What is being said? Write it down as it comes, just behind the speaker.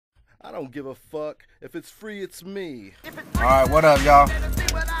I don't give a fuck. If it's free, it's me. Alright, what up, y'all?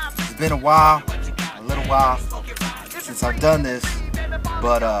 It's been a while, a little while, since I've done this,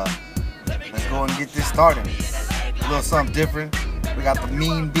 but let's go and get this started. A little something different. We got the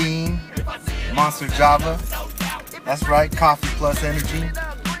Mean Bean, Monster Java. That's right, coffee plus energy.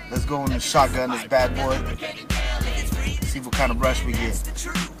 Let's go and shotgun this bad boy. See what kind of rush we get.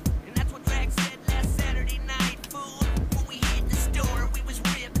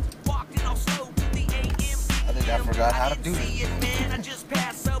 I forgot how to do this.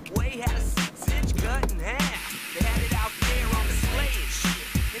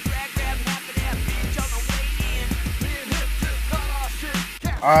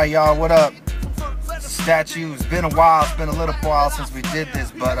 Alright, y'all, what up? Statue, it's been a while, it's been a little while since we did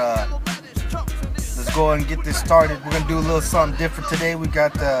this, but let's go and get this started. We're gonna do a little something different today. We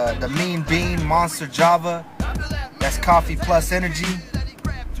got the Mean Bean Monster Java. That's coffee plus energy.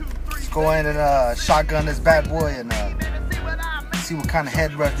 Go in and shotgun this bad boy and see what kind of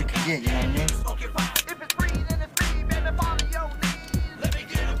head rush we can get, you know what I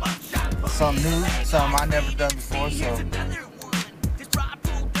mean? Something new, something I never done before, so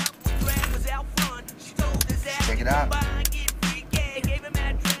check it out.